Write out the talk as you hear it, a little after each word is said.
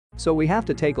So we have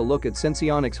to take a look at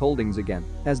Senseonics Holdings again,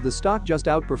 as the stock just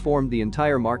outperformed the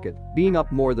entire market, being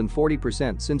up more than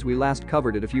 40% since we last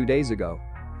covered it a few days ago.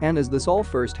 And as this all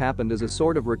first happened as a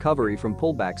sort of recovery from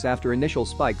pullbacks after initial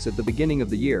spikes at the beginning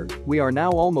of the year, we are now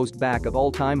almost back at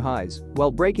all-time highs, while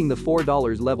breaking the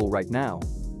 $4 level right now.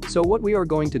 So what we are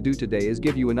going to do today is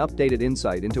give you an updated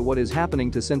insight into what is happening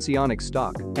to Senseonics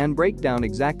stock and break down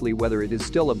exactly whether it is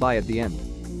still a buy at the end.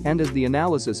 And as the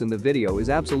analysis in the video is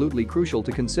absolutely crucial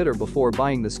to consider before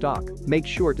buying the stock, make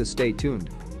sure to stay tuned.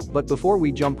 But before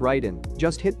we jump right in,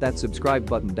 just hit that subscribe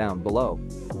button down below.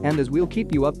 And as we'll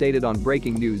keep you updated on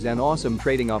breaking news and awesome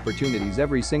trading opportunities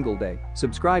every single day,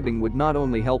 subscribing would not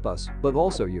only help us, but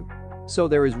also you. So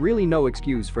there is really no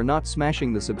excuse for not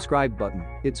smashing the subscribe button,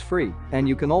 it's free, and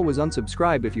you can always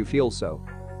unsubscribe if you feel so.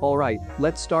 Alright,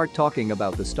 let's start talking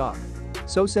about the stock.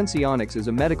 So Senseonics is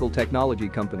a medical technology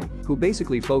company who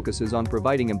basically focuses on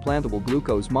providing implantable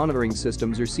glucose monitoring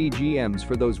systems or CGMs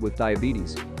for those with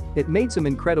diabetes. It made some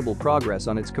incredible progress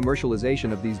on its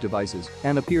commercialization of these devices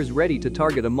and appears ready to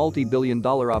target a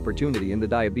multi-billion-dollar opportunity in the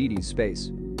diabetes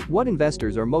space. What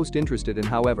investors are most interested in,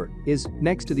 however, is,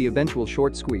 next to the eventual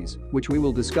short squeeze, which we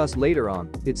will discuss later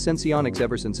on, its Senseonics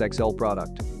Eversense XL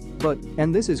product. But,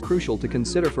 and this is crucial to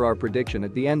consider for our prediction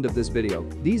at the end of this video,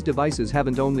 these devices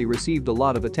haven't only received a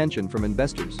lot of attention from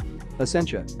investors.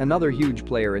 Essentia, another huge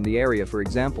player in the area for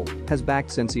example, has backed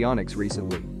Senseonics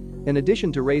recently. In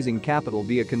addition to raising capital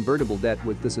via convertible debt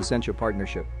with this Essentia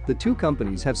partnership, the two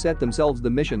companies have set themselves the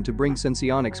mission to bring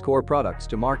Senseonics core products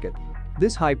to market.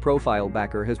 This high-profile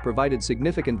backer has provided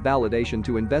significant validation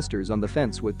to investors on the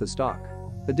fence with the stock.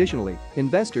 Additionally,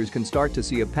 investors can start to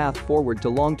see a path forward to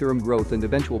long-term growth and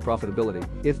eventual profitability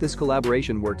if this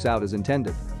collaboration works out as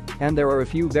intended. And there are a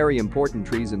few very important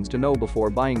reasons to know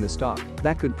before buying the stock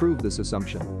that could prove this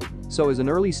assumption. So as an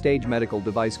early-stage medical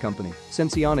device company,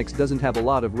 Senseonics doesn't have a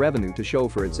lot of revenue to show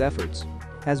for its efforts.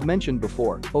 As mentioned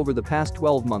before, over the past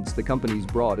 12 months the company's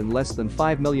brought in less than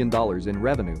 $5 million in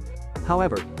revenue.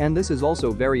 However, and this is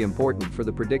also very important for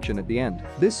the prediction at the end,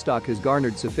 this stock has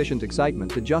garnered sufficient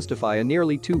excitement to justify a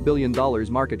nearly $2 billion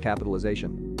market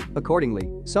capitalization.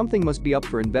 Accordingly, something must be up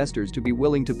for investors to be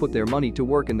willing to put their money to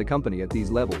work in the company at these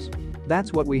levels.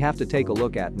 That's what we have to take a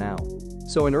look at now.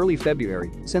 So in early February,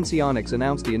 Senseonics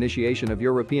announced the initiation of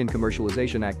European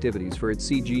commercialization activities for its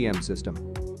CGM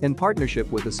system. In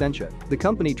partnership with Essentia, the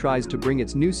company tries to bring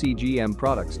its new CGM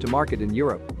products to market in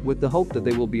Europe with the hope that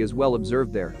they will be as well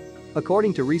observed there.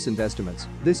 According to recent estimates,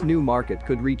 this new market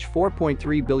could reach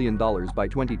 $4.3 billion by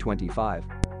 2025.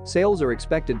 Sales are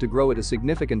expected to grow at a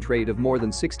significant rate of more than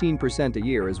 16% a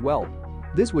year as well.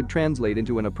 This would translate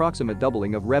into an approximate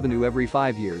doubling of revenue every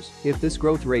 5 years if this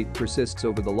growth rate persists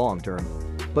over the long term.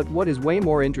 But what is way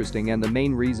more interesting and the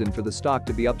main reason for the stock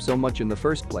to be up so much in the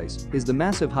first place is the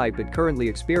massive hype it currently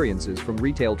experiences from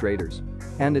retail traders.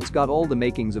 And it's got all the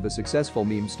makings of a successful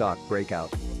meme stock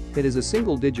breakout. It is a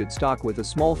single-digit stock with a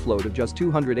small float of just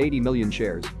 280 million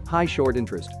shares, high short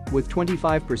interest, with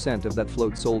 25% of that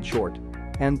float sold short.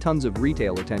 And tons of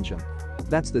retail attention.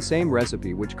 That's the same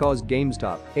recipe which caused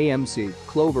GameStop, AMC,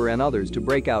 Clover and others to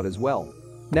break out as well.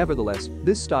 Nevertheless,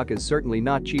 this stock is certainly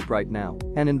not cheap right now,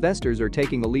 and investors are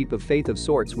taking a leap of faith of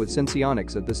sorts with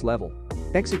Senseonics at this level.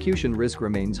 Execution risk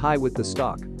remains high with the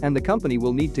stock, and the company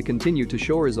will need to continue to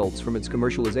show results from its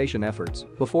commercialization efforts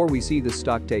before we see this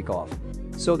stock take off.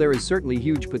 So there is certainly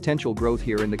huge potential growth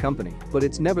here in the company, but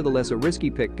it's nevertheless a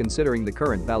risky pick considering the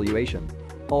current valuation.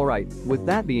 Alright, with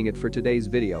that being it for today's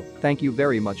video, thank you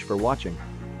very much for watching.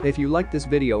 If you liked this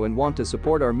video and want to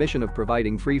support our mission of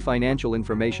providing free financial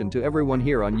information to everyone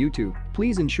here on YouTube,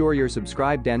 please ensure you're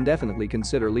subscribed and definitely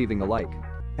consider leaving a like.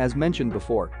 As mentioned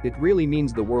before, it really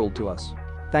means the world to us.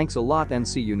 Thanks a lot and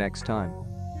see you next time.